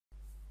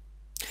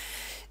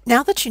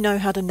Now that you know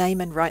how to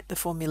name and write the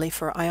formulae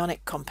for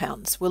ionic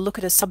compounds, we'll look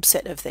at a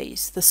subset of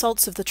these, the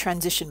salts of the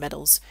transition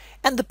metals,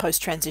 and the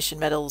post-transition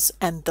metals,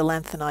 and the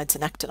lanthanides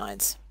and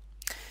actinides.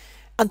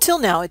 Until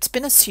now, it's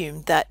been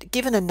assumed that,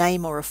 given a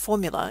name or a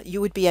formula, you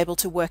would be able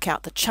to work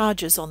out the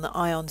charges on the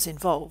ions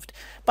involved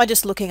by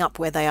just looking up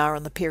where they are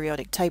on the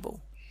periodic table.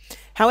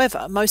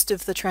 However, most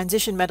of the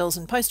transition metals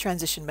and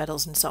post-transition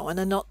metals and so on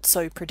are not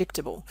so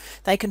predictable.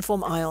 They can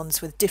form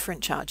ions with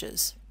different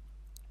charges.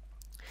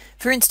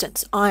 For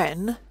instance,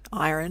 iron,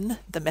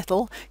 the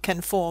metal,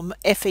 can form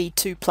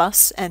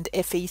Fe2+ and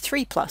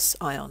Fe3+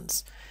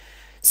 ions.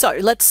 So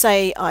let's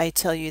say I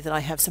tell you that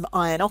I have some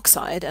iron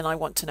oxide and I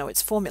want to know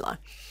its formula.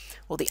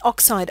 Well, the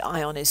oxide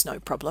ion is no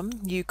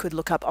problem. You could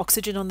look up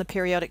oxygen on the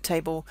periodic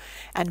table,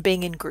 and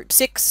being in group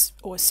 6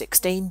 or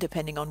 16,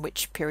 depending on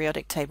which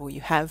periodic table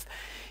you have,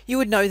 you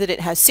would know that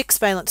it has 6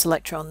 valence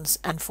electrons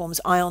and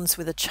forms ions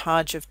with a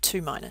charge of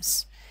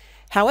 2-.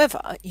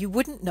 However, you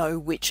wouldn't know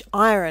which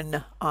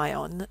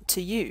ion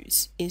to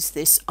use. Is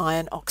this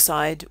iron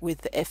oxide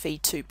with the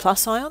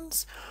Fe2+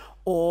 ions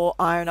or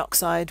iron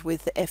oxide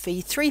with the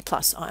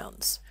Fe3+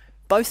 ions?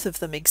 Both of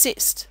them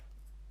exist.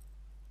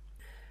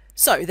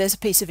 So there's a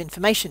piece of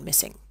information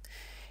missing.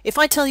 If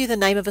I tell you the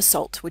name of a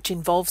salt which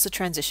involves a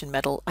transition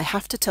metal, I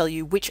have to tell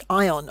you which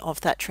ion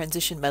of that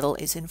transition metal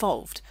is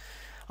involved.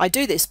 I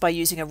do this by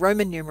using a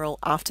Roman numeral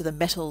after the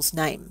metal's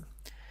name.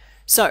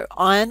 So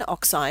iron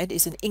oxide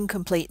is an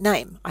incomplete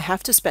name. I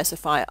have to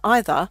specify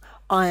either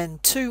iron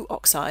 2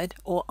 oxide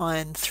or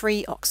iron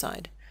 3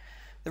 oxide.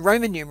 The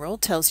Roman numeral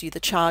tells you the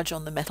charge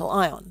on the metal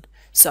ion.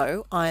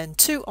 So iron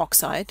 2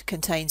 oxide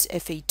contains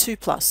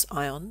Fe2+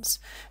 ions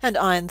and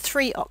iron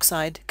 3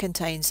 oxide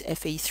contains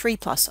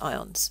Fe3+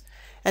 ions.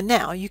 And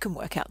now you can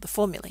work out the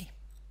formulae.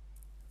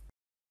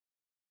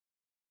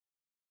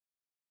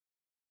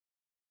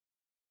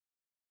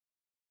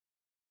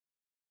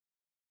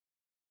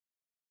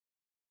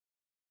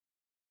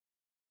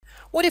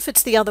 What if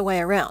it's the other way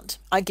around?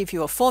 I give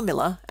you a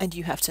formula and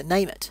you have to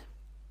name it.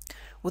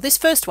 Well, this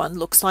first one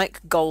looks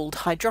like gold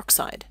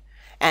hydroxide,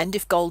 and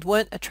if gold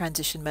weren't a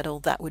transition metal,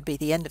 that would be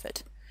the end of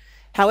it.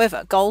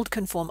 However, gold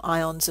can form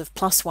ions of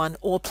 +1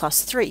 or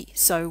 +3,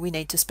 so we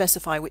need to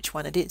specify which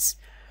one it is.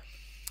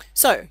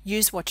 So,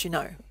 use what you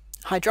know.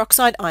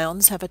 Hydroxide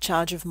ions have a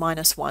charge of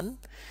 -1,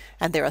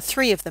 and there are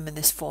 3 of them in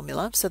this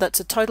formula, so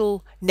that's a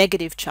total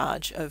negative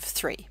charge of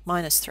 3,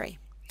 -3.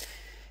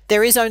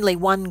 There is only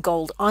one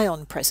gold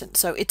ion present,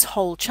 so its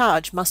whole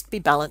charge must be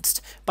balanced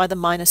by the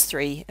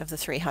 -3 of the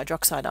 3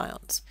 hydroxide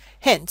ions.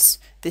 Hence,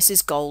 this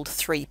is gold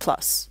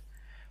 3+.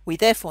 We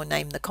therefore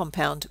name the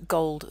compound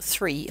gold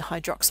 3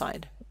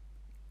 hydroxide.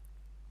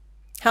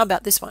 How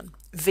about this one?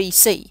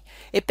 Vc.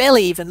 It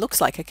barely even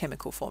looks like a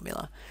chemical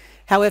formula.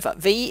 However,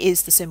 V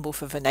is the symbol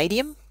for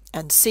vanadium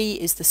and C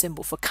is the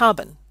symbol for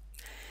carbon.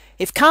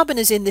 If carbon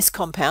is in this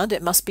compound,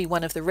 it must be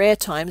one of the rare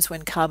times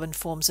when carbon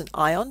forms an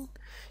ion.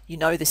 You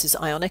know this is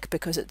ionic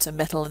because it's a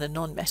metal and a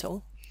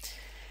non-metal.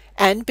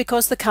 And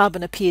because the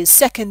carbon appears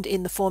second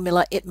in the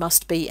formula, it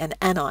must be an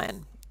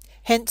anion.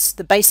 Hence,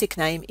 the basic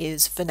name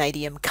is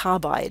vanadium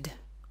carbide.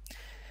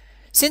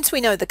 Since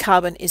we know the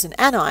carbon is an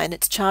anion,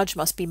 its charge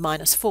must be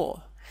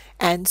 -4.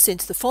 And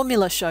since the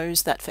formula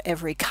shows that for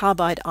every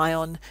carbide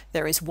ion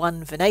there is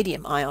one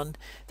vanadium ion,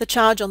 the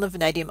charge on the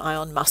vanadium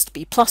ion must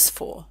be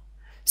 +4.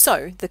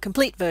 So, the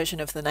complete version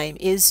of the name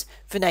is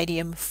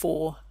vanadium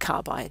 4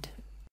 carbide.